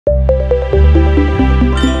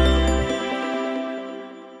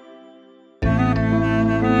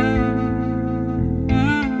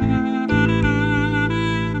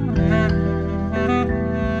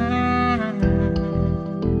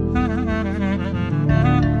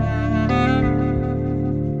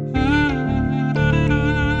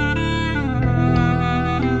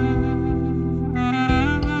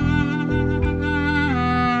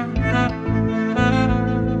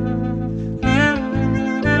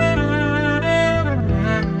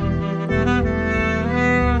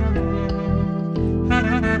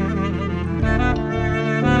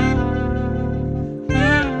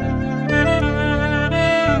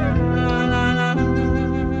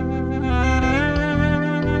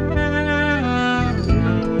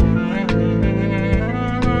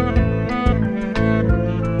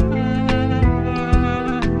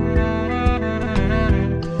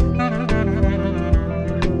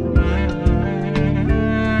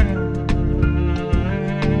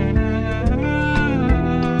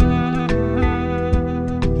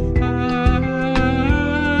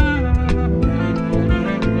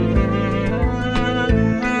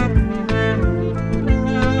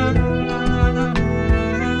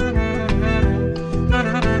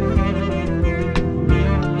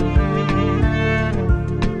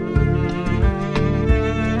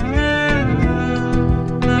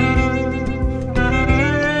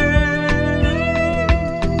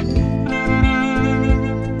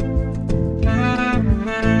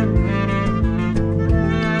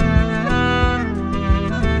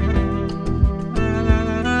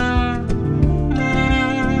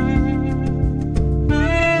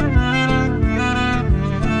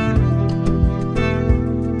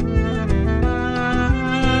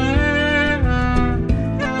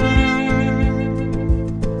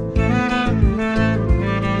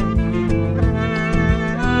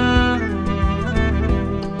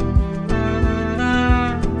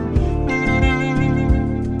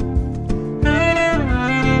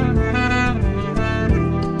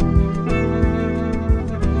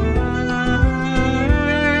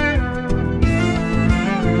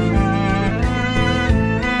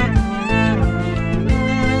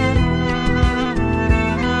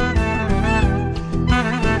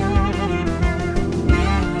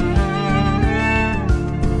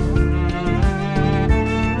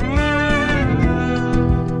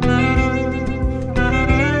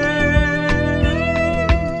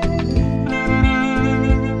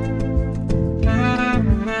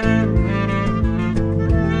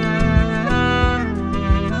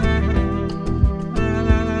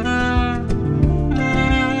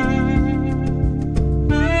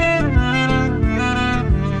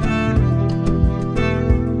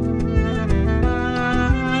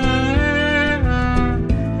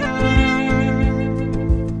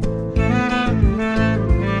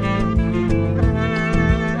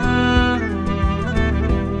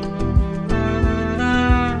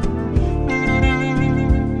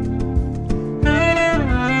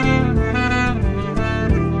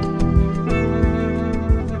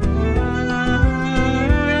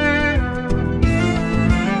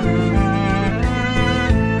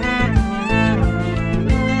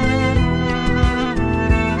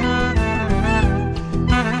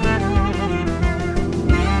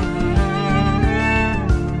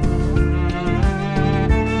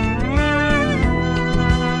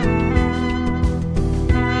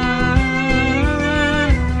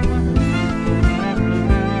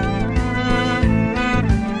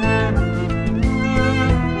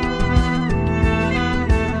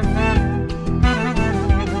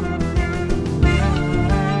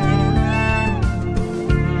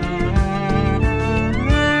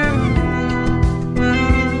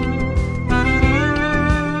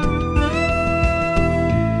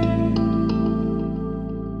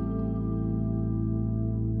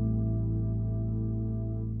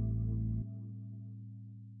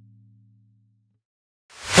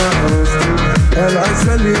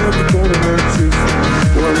العسل يبطر من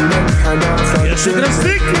شفت واما الحلا خرجت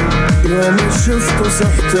يوم شفته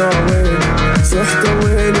صحت ويلي صحت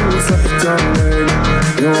ويلي وصحت ويلي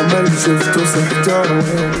يوم شفته صحت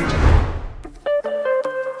ويلي.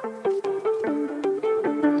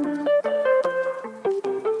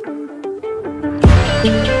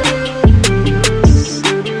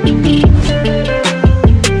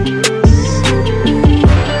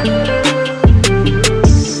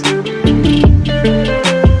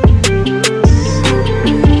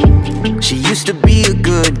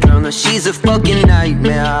 She's a fucking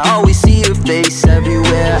nightmare. I always see her face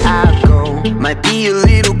everywhere I go. Might be a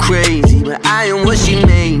little crazy, but I am what she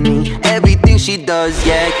made me. Everything she does,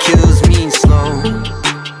 yeah, kills me slow.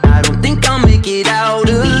 I don't think I'll make it out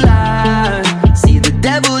alive. See the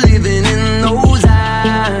devil living in those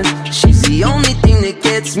eyes. She's the only thing that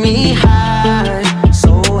gets me high.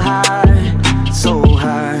 So high, so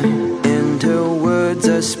high. And her words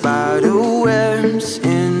are spider webs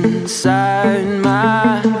inside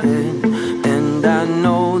my head. And I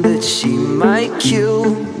know that she might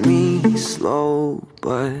kill me slow,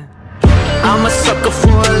 but I'm a sucker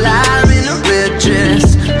for a lie in a red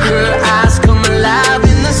dress. Her eyes come alive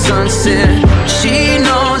in the sunset. She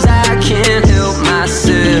knows I can't help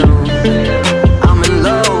myself. I'm in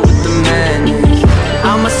love with the madness.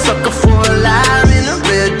 I'm a sucker for a lie in a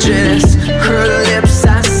red dress. Her lips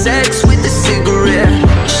are sex with a cigarette.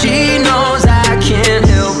 She knows I can't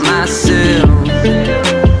help myself.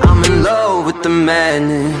 I'm in love with the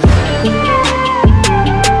madness.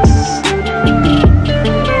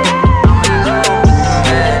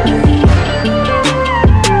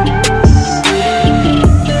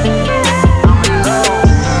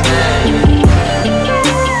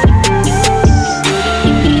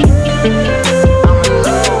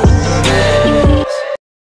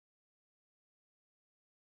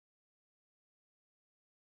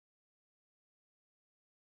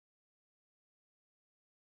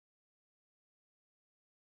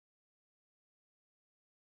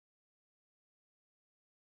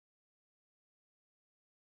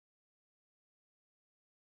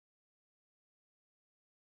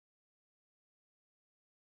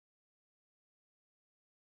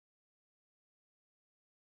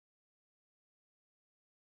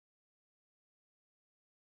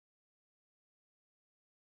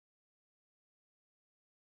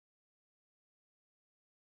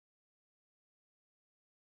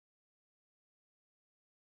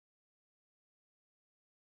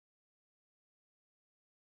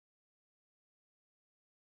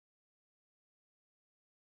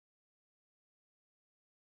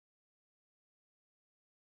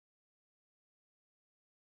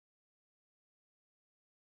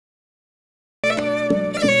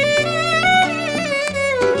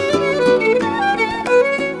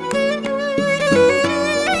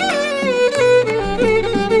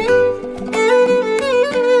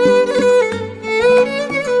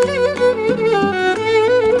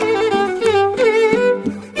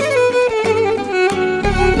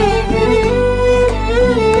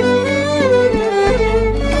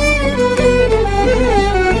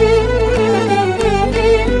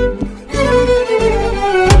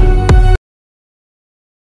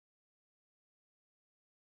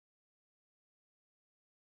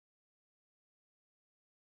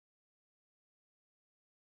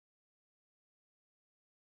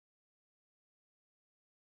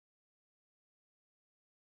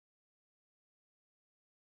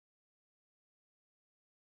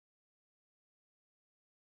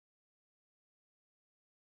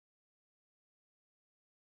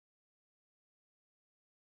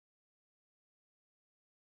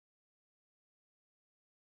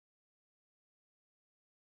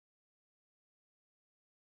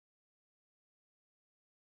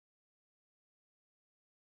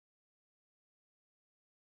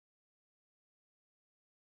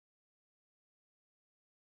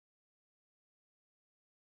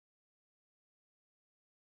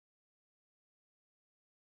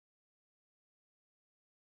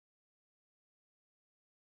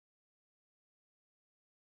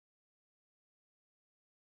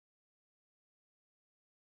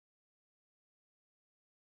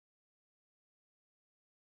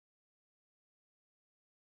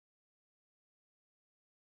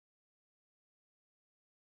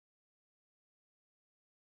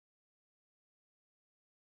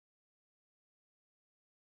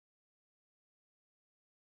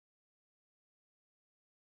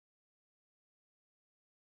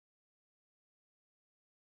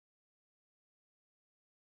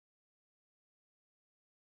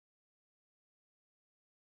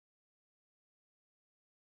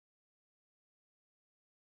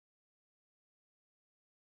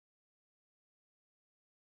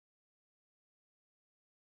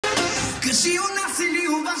 Deși eu n-am să-l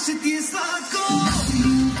iubați și tie slatko.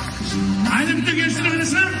 Hajdete gençler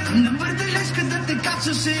sen. Când împărtălești cât de te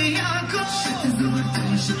cață și jako. Și te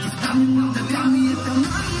zăvărtăi și te stamina. Da kam je ta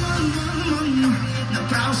man.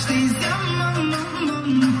 Направо ще изям.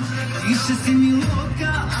 И ще си ми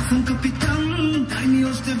лодка. Аз съм капитан. Дай ми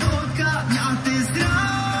още водка. Няма те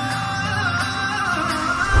срам.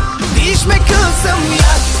 Виж ме къв съм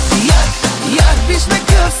як. Виж ме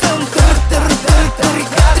къв съм тър.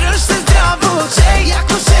 Дръж се здраво, че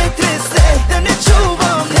яко ще тресе. Да не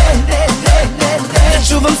чувам, не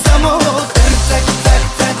чувам само тър,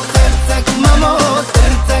 мамо,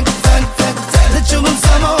 тър, да чувам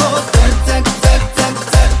само тър,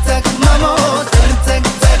 мамо, тър.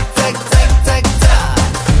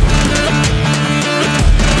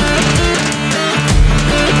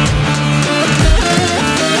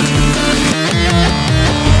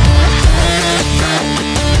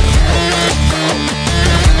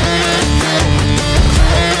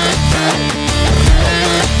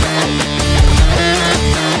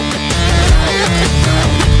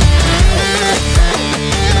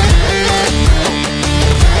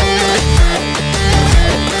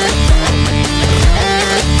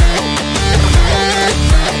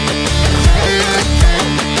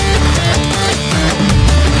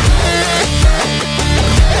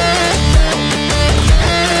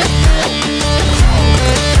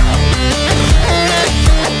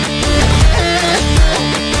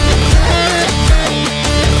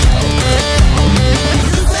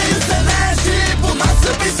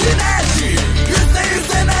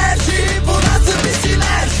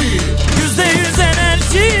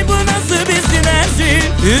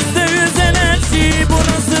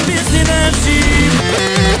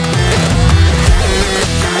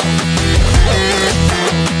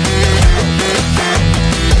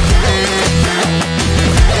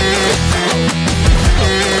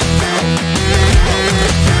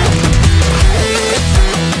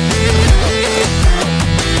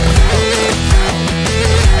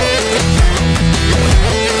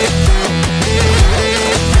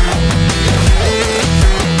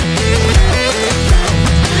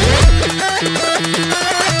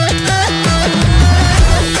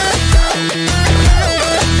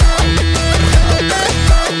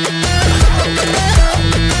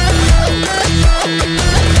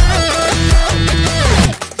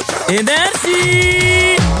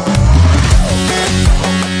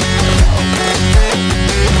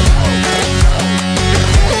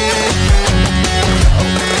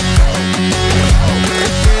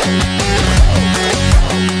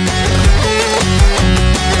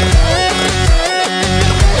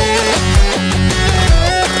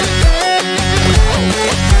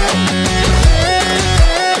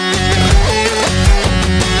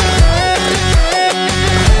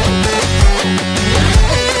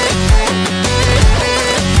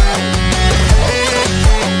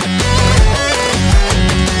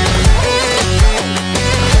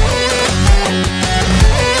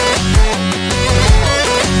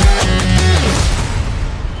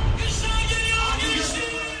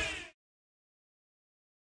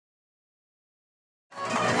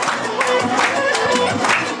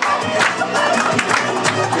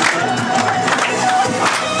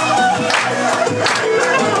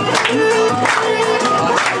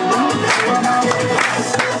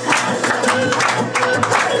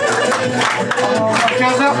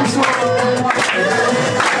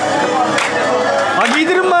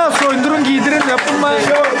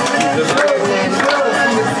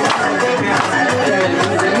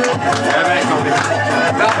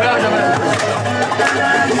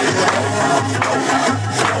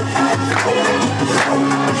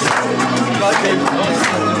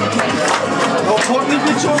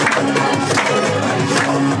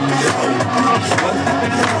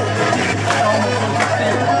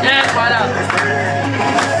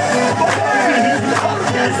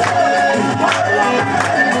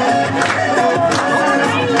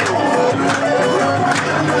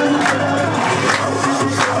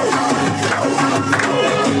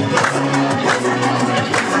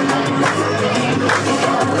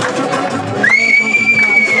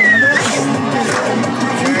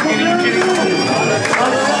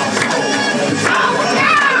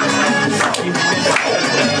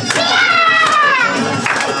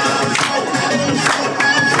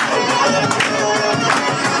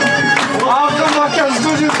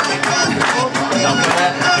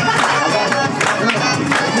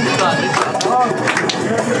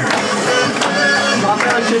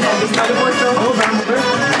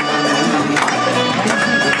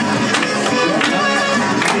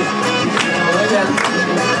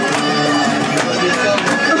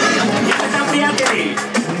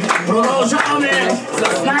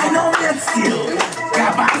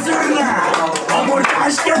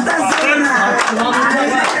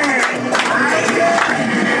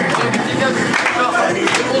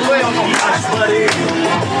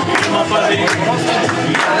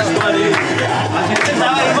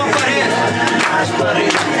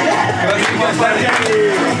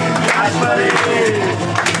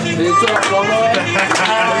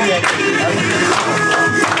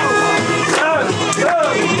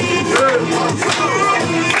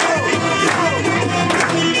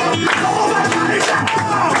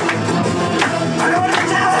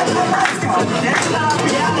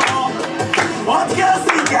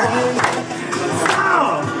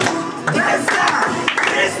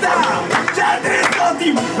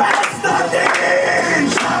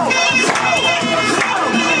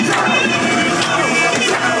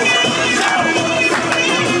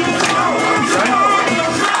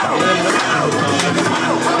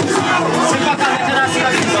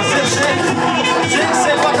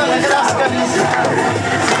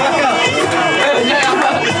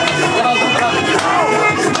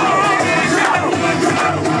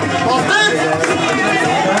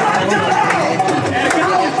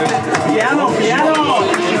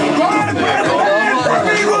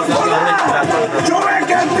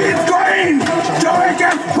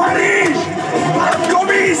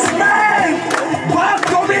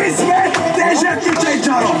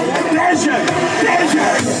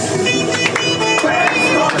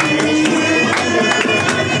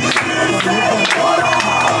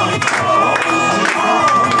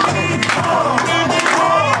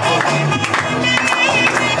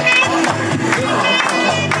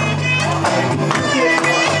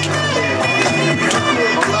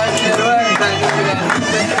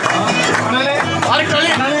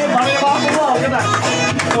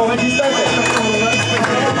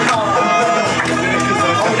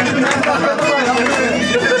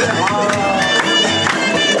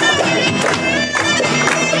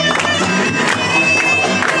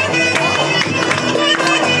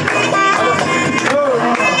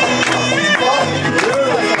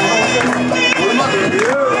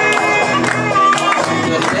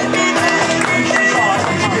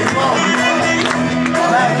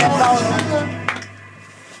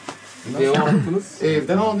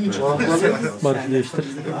 Evden aldın hiç. Barış değiştir.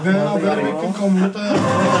 Ben haber bekledim kamuda.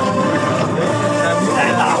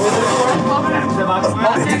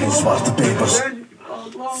 Zwarte pepers.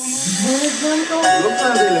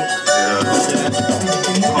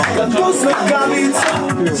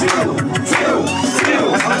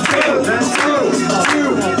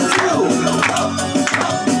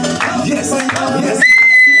 Yes, yes.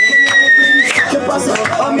 ¿Qué pasa,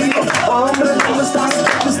 amigo? Hombre, ¿cómo estás?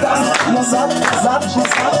 ¿Cómo estás? Nazad, nazad,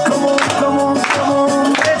 nazad. Come on, come on, come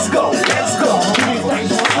on. Let's go, let's go.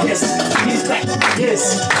 Yes, yes.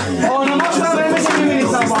 Ona možda vreme se mi vidi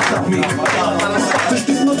sam vata. Te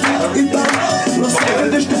štitno ti i tam. No sve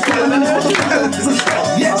vedeš te kada ne možda te zašto.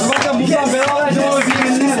 Yes, yes.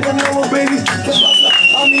 Ovo baby. ¿Qué pasa,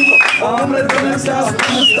 amigo? Hombre, ¿cómo estás?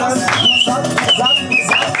 ¿Cómo estás? Nazad, nazad,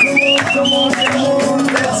 nazad. Come on, come on.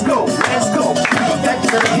 Let's go, let's go.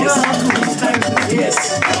 Yes, yes.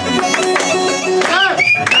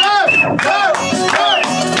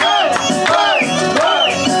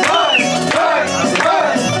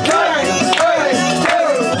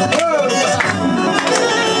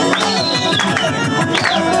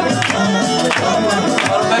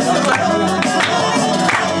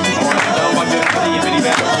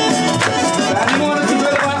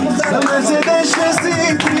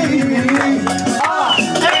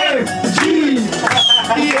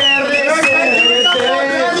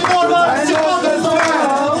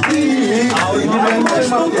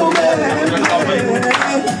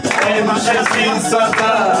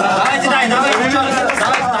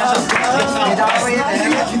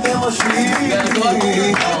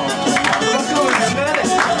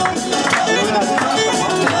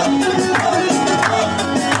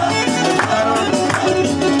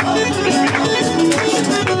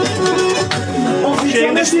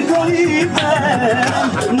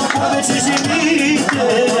 No puede ser limite,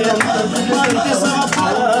 Marite sa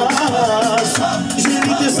paz,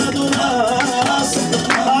 Želite sa do nas,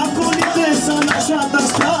 Akolite sa naša da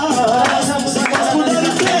spas,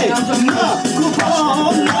 Gospodarite na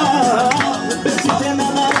kupovna, Bezite na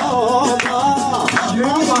naroda,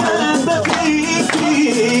 Mama tebe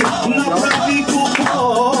viki, napravi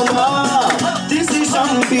kupona, Ti si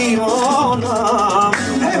šampiona.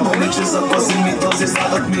 Hey, momče, zapazi mi този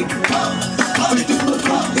сладък миг. Ще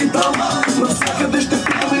плътвам и там, навсякъде ще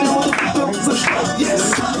питам и няма да питам защо. Yes,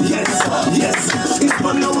 yes, yes,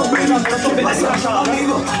 Испаньола, baby. Паса,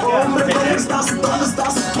 amigo, hombre, ¿dónde estás? ¿Dónde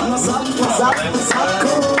estás? Назад, назад, назад.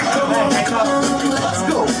 Come on, come on, let's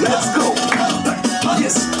go, let's go.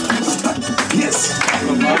 Yes, yes.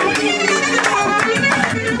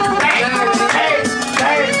 Hey,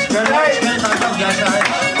 hey, hey.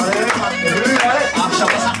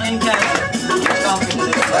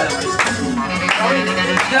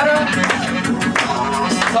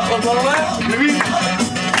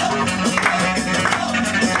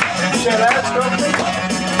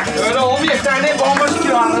 Öyle olmuyor. Bir tane bomba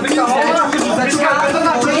çıkıyor anladık tamam mı? Çıkarttın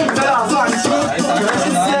da çok güzel aldı.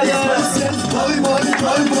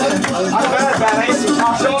 Ben reis.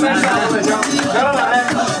 Akşama ben şey alacağım. Ver lan.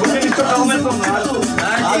 Bugün hiç çok almayı sonuna.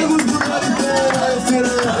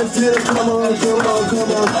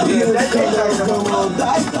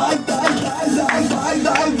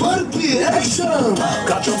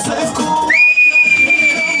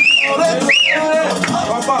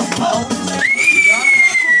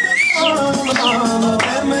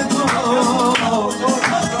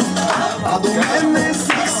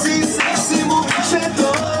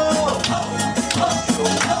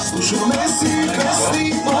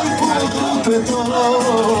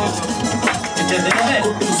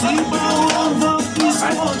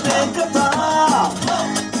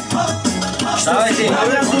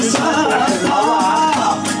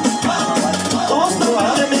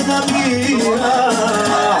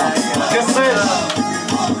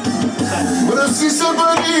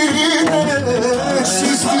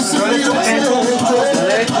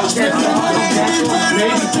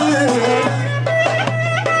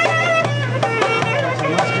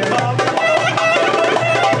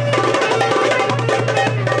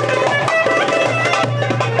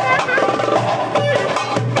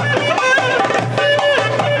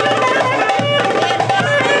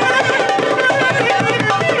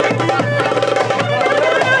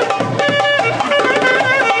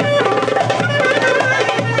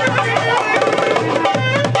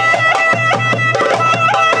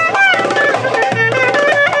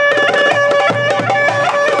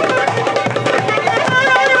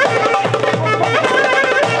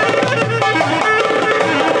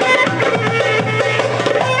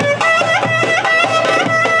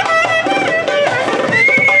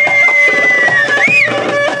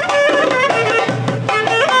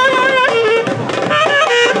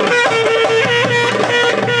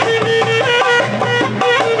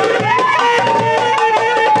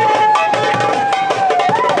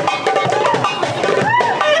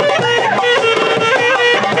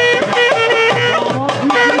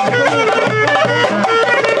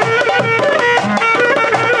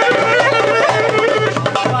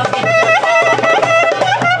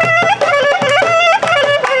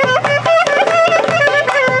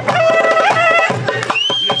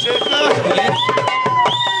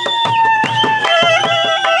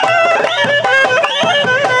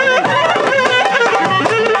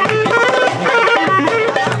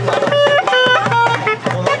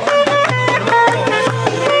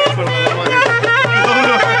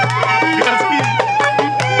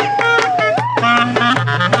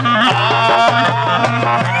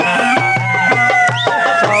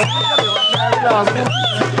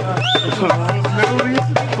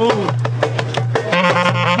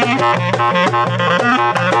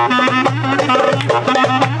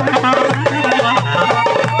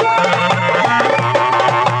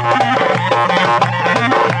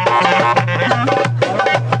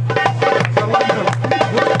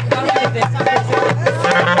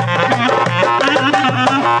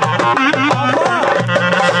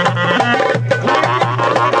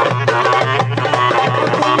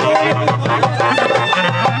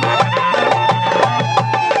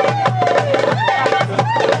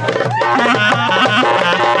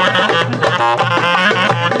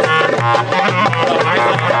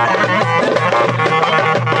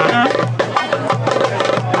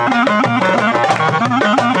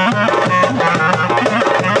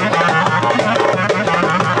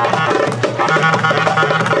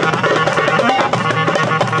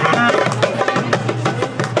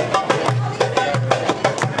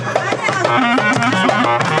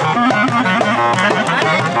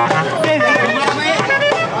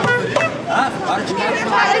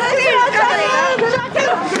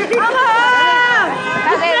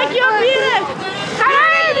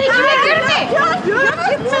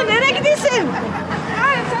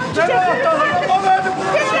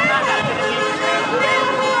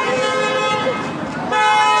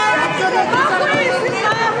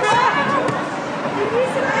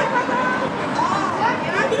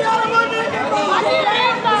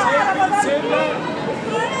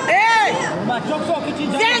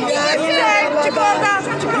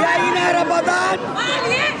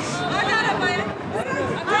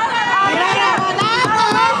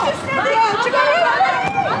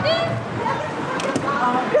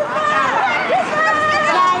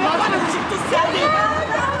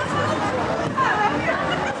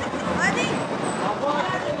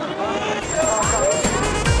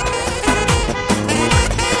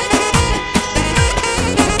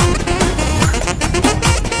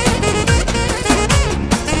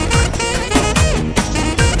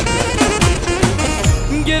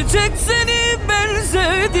 Gerçek seni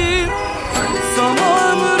benzedim, sana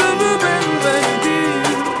ömrümü ben verdim.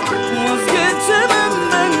 Vazgeçemem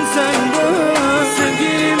ben senden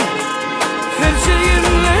sevgilim, her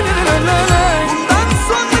şeyimle. Bundan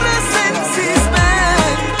sonra sensiz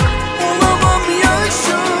ben olamam,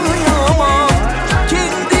 yaşayamam.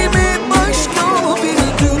 Kendime başka bir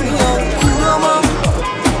dünya kuramam.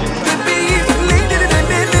 Bebeğim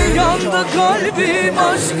yandı kalbim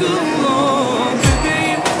aşkınla.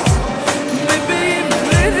 Bebeğim, bebeğim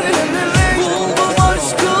buldum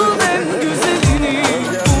aşkın en güzelini.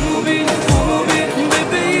 Bunu bil, bunu bil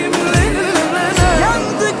bebeğim.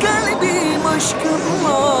 Yandı kalbim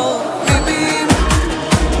aşkınla. Bebeğim,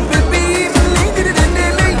 bebeğim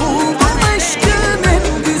buldum aşkın en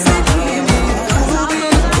güzelini. Bunu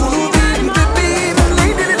bil, bunu bil bebeğim.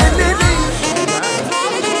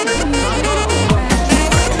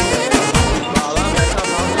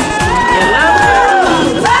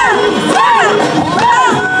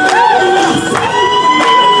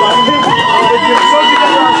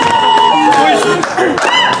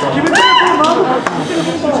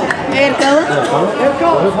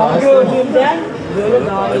 Erkal'ın gördüğümden böyle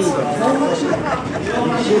daha iyi.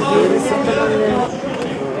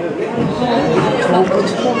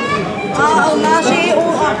 Onlar şeyi o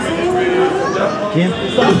Kim?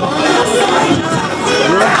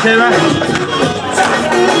 Şey ver.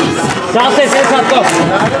 Sağ sesini sakla.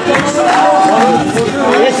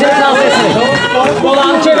 Geçsin sağ sesini.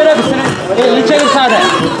 Kulağını çevirebilirsin. Elini çevir sade.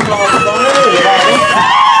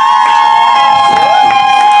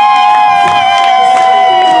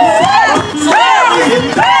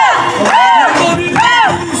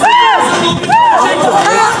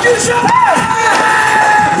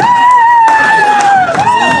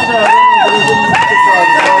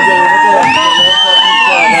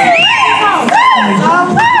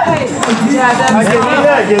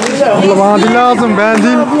 Abla bana bir lazım, ben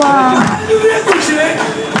değil.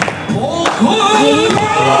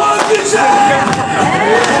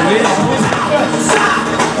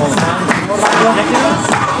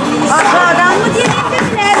 Aşağıdan mı geleyim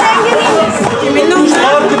dedi, nereden geleyim? Kiminle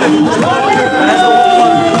uçağı?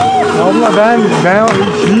 Abla ben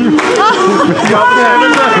şeyim.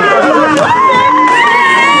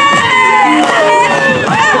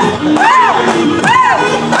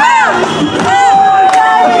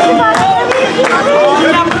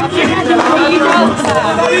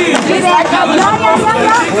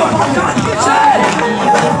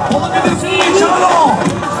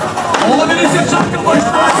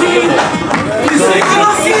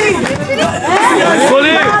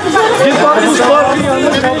 Git bak bu sportun yanına.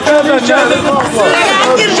 Gelin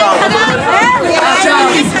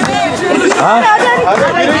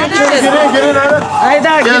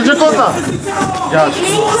hadi. Gelecek o da. Gel.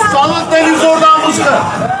 Salın deniz oradan usta.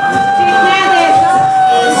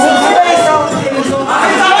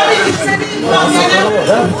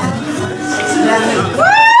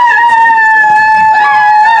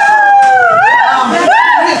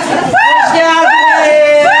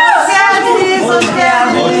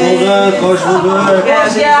 Hoş bulduk.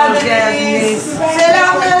 Hoş geldiniz.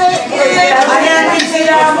 Selamünaleyküm.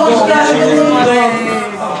 Aleykümselam. Hoş geldiniz.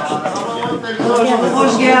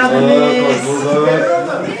 Hoş geldiniz.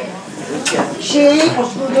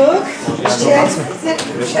 Hoş bulduk.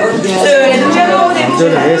 Söyledim canım o demiş.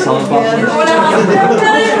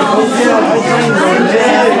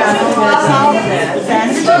 Sen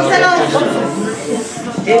de çok selam.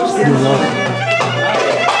 Hepsi.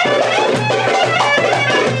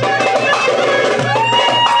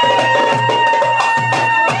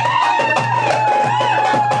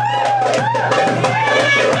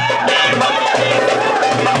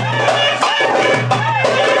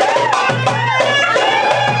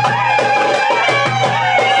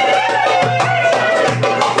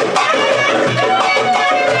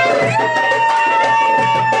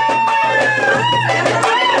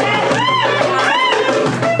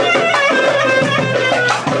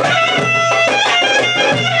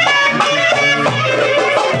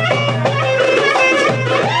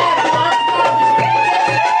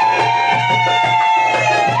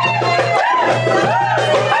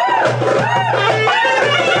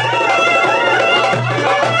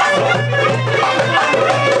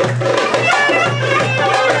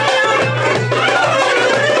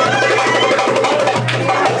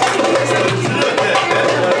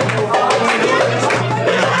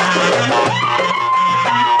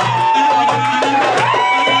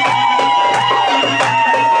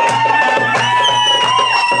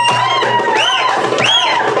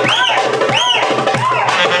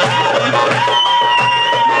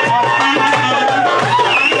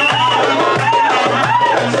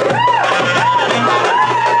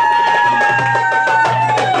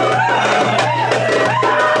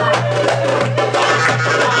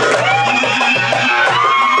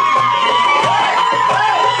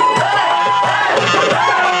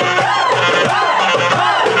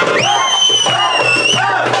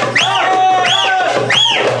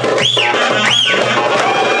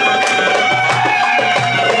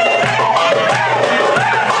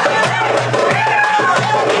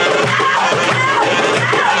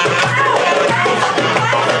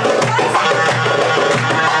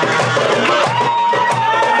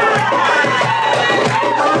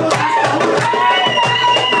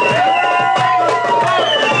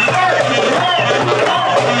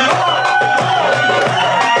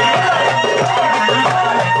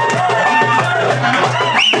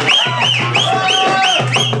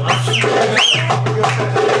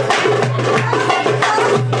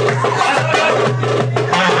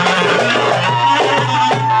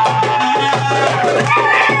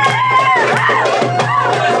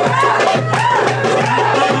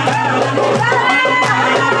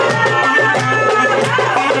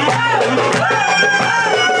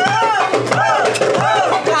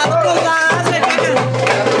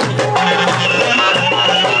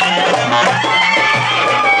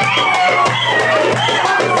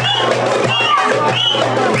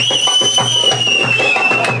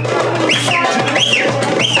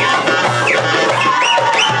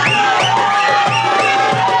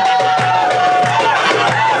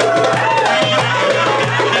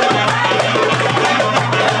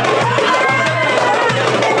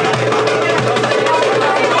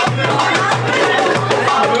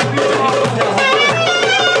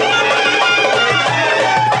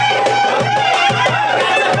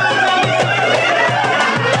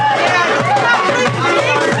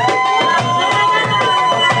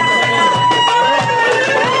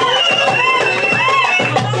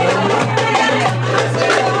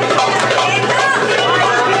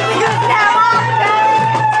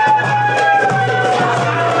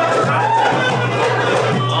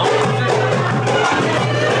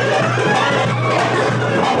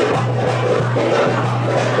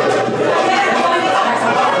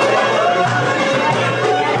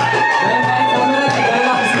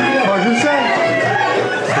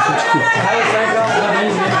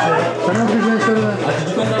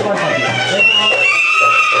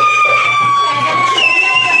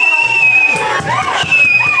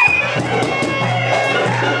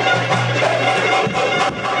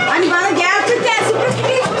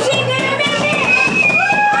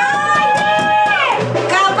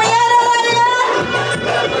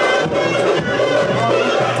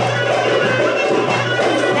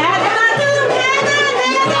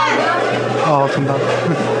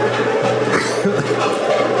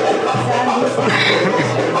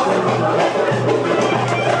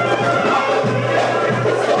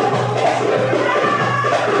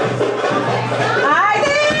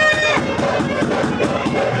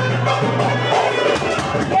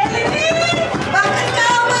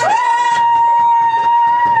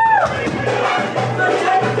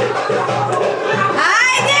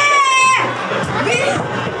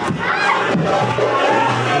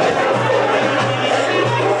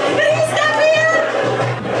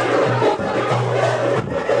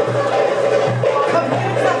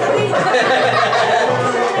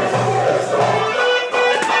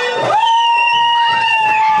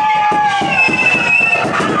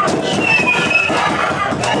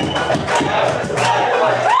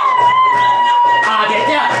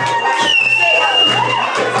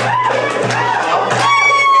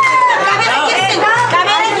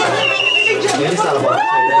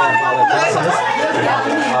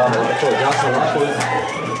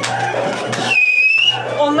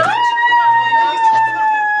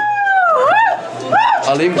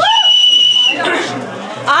 Alayım.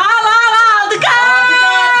 Aldık.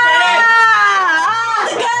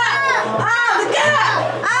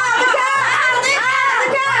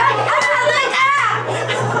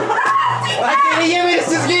 Bak beni yemeyin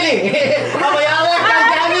siz gelin. Ama yağlarken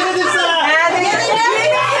gelme dedim sana.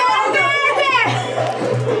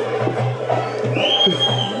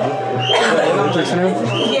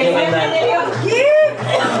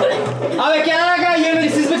 Abi kenara kal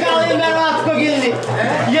yemeyin siz mi kalayım ben artık o gelini.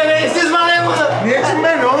 Yemeyin siz mi alayım bunu? Ne için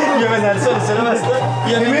ben? Ne oldu? Yemeler söylemezsin.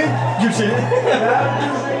 Yemin Gülşen'i.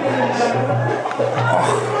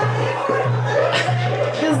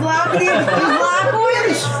 Kızlar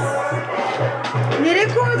koymuş. Nereye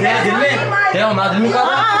koydun? De onlar dilimi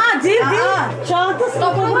kaldı. Değil. Çantası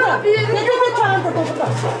topuda. Ne dedi çanta topuda?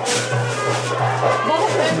 Baba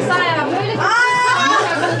sen ya böyle.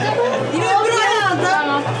 Yok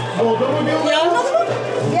yandı. Oldu mu diyor? Yandı mı?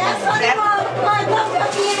 Ya sana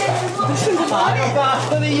düşün bu bari.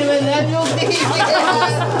 Haftada yemeler yok değil.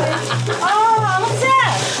 Hanım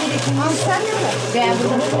sen. Hanım sen de mi? Ben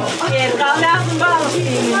burada. Erkal lazım bana.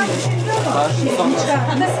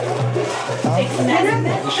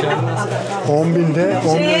 Dışarıda. 10.000'de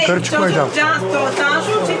 10.000 yukarı çıkmayacağım.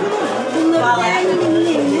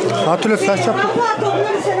 Hatırla saç yap.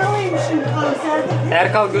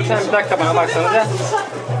 Erkal Gülşen bir dakika bana baksanıza.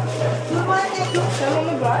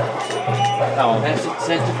 Tamam.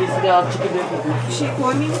 Sen çıkıyorsun de al çıkıyor. Bir şey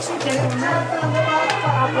koymayayım için telefonuna.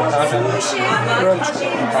 Bir şey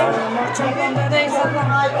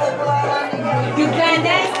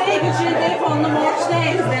Gülşen'deyse Gülşen'in telefonunu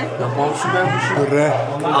borçlayız. Borçlu ben Bre.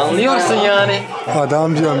 Anlıyorsun yani.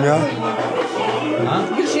 Adam diyorum ya.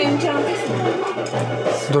 Gülşen'in çantası.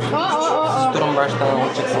 Dur. Durun baştan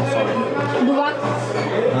alacaksın sonra. Duvar.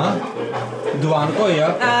 Ha? Duvarını koy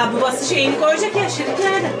ya. Babası şeyini koyacak ya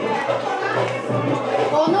şiriklerde.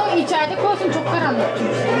 Onu içeride koysun çok karanlık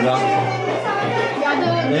çünkü. Ya. Ya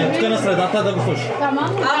da Tıkana sırada hatta da bu koş. tamam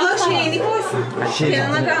mı? Abla şeyini koysun. Şey.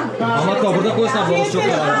 Yanına kal. Ama kaburda koysan burası çok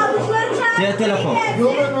karanlık. Diğer telefon.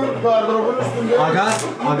 Yok öbür gardırobun üstünde.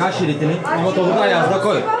 Aga şeritini ama kaburda ayazda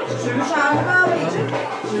koy.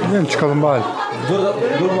 Gidelim çıkalım bari.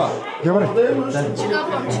 Dur bak. Gel buraya.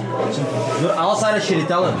 Dur al sana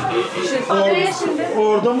şeriti alın.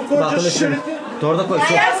 Orada mı koyacağız Bakın şeridi? Orada koy.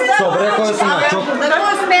 Sobraya koysunlar. Çok.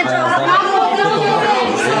 Koysun ben çanta.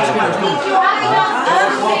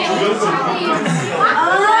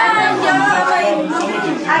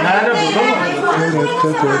 Nerede burada mı?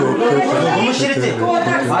 Bu mu şeriti?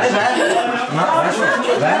 Hayır ver.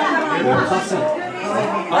 Ver.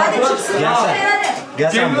 Gel sen.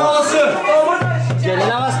 Gel sen. Gelin havası. Gelin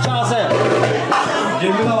havası çağısı.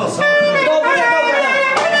 Gelin havası.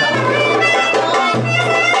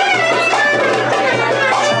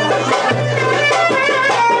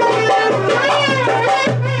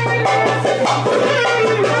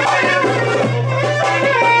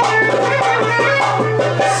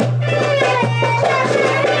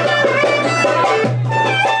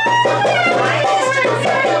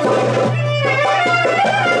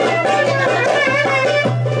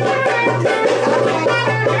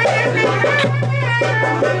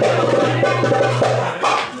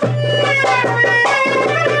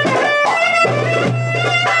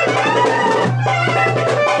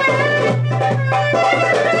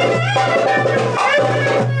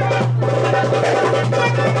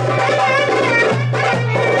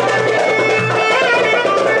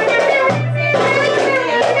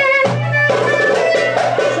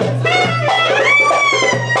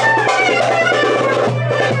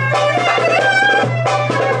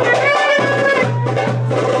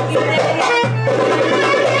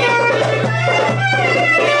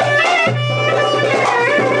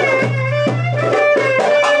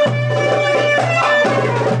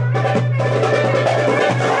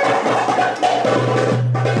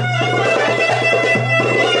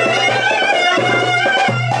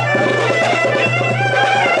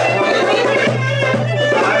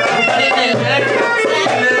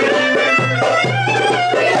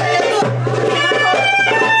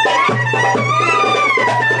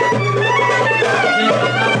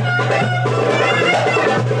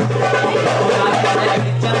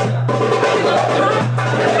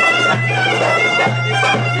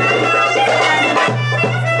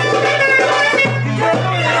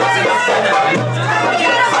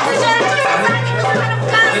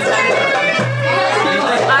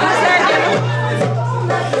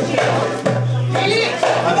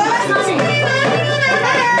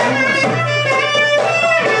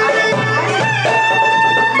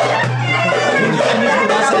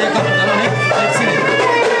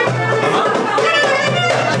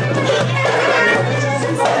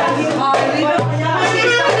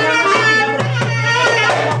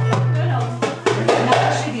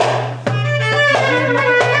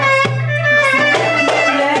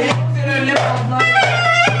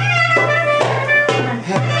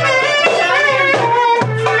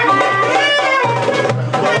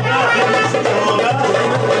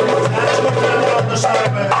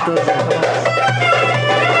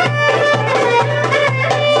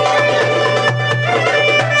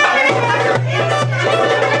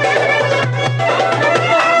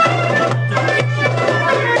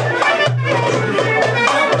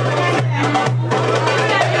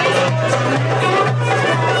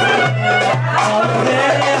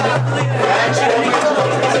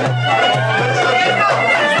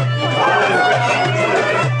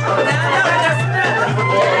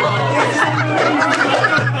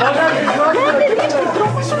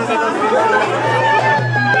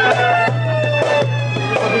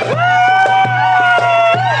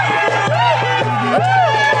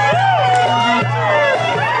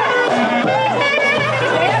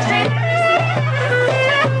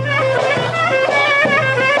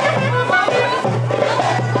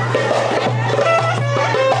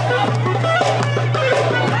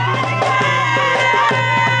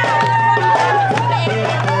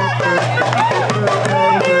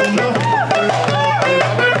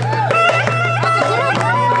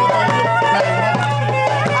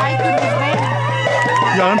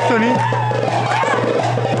 Anthony.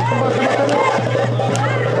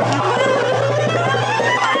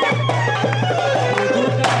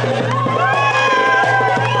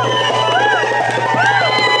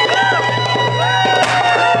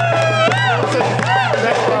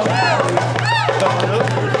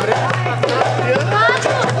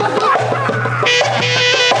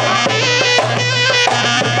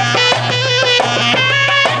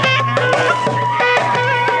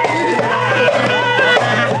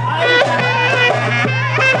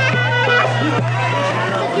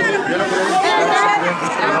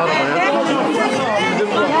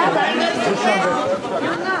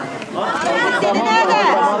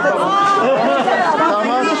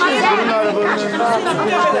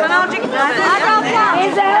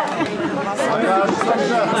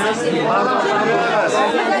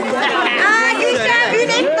 Gülşen,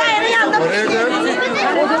 Güney daire yanında.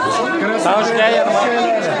 Sağ şu gel yanıma.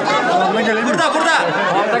 Burada.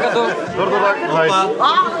 Dur bak. Hayır.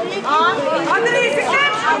 Hadi reisim.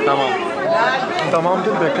 Tamam. Tamam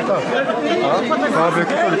dur bekle tamam. Daha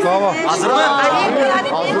bekle çocuk daha var. Hazır mı?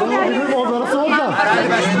 Hazır mı bilmiyorum onları soracağım.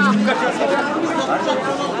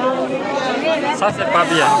 Ça c'est pas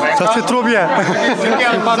bien. Ça c'est trop bien.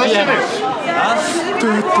 C'est pas bien.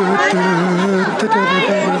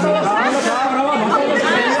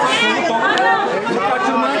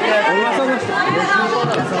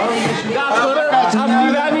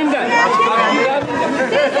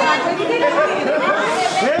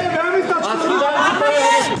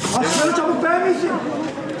 Aşkları çabuk beğenmişsin.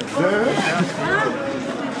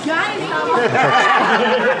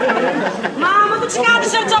 Mahmut'u çıkar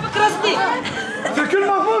dışarı çabuk Krasti. Sökül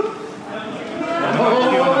Mahmut.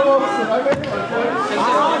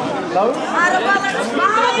 Arabalar.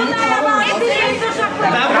 Mahmut'un ayağı. Hepiniz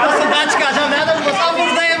uçaklar. Ben burasından çıkacağım. Nerede bulsam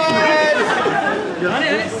buradayım abi.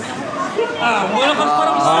 Böyle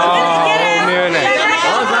konuşmalarımız. Ne öyle?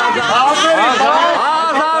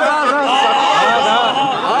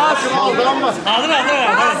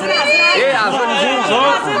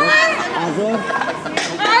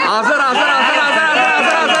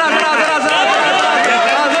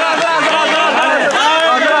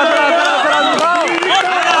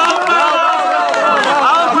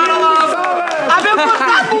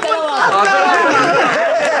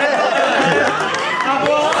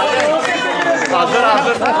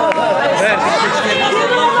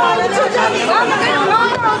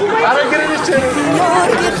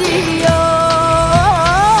 Geliyor,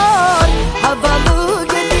 havalı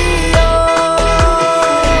geliyor,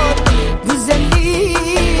 güzelliği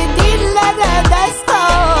dillere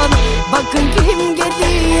destan. Bakın kim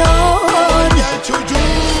geliyor, gel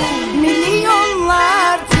çocuğum.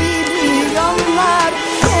 Milyonlar, trilyonlar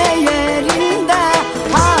değerinde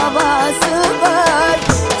havası var.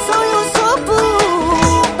 Soyu sopu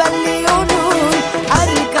belli onun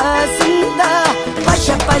arkasında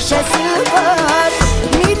paşa paşası var.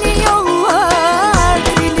 Milyonlar,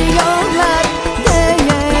 trilyonlar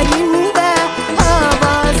değerinde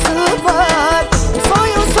havası var.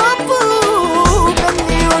 Soyu sopu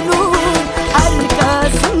belli onun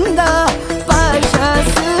arkasında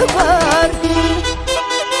paşası var.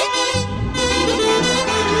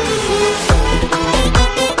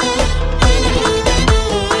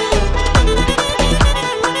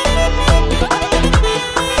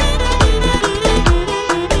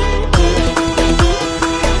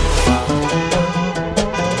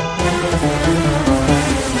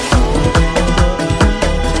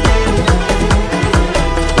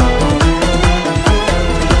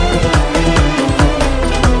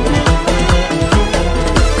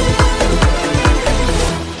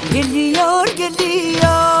 Geliyor,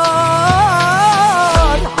 geliyor,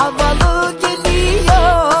 havalı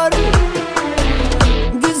geliyor,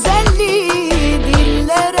 güzelliği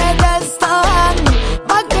dillere destan.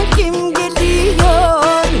 Bakın kim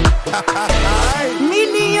geliyor.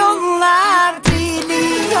 Milyonlar,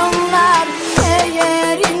 trilyonlar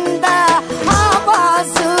değerinde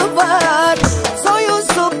havası var. Soyu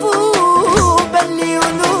sopu belli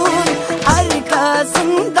onun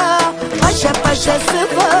arkasında paşa paşası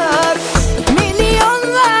var.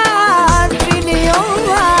 Milyonlar,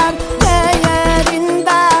 trilyonlar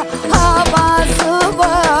değerinde havası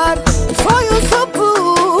var. Soyu sopu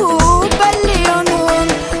belli onun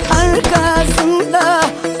arkasında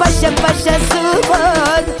paşa paşası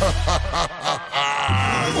var.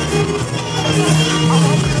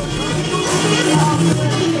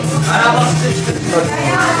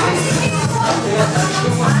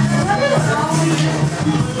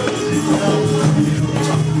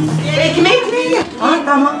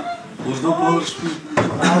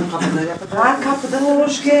 Ben kapıdan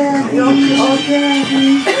hoş geldin. Yok, hoş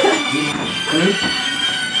geldin.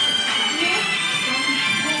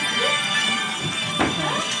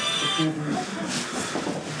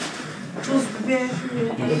 Tuz, biber.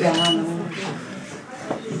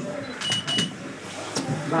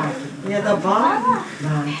 Ya da var.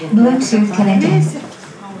 Bluetooth connected.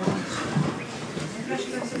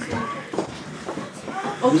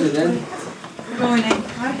 Otur. Böyle.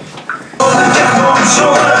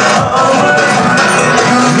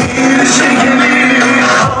 Bir şekeri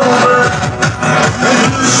aldı,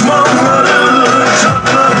 düşmanları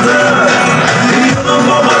çatladı, yılın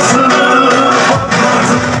babasını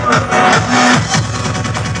patladı.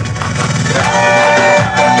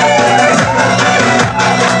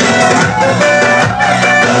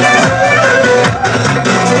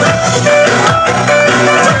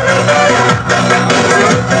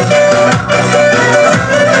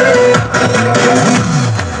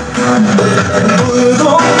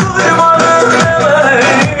 Duydum duymadım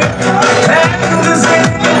demeni,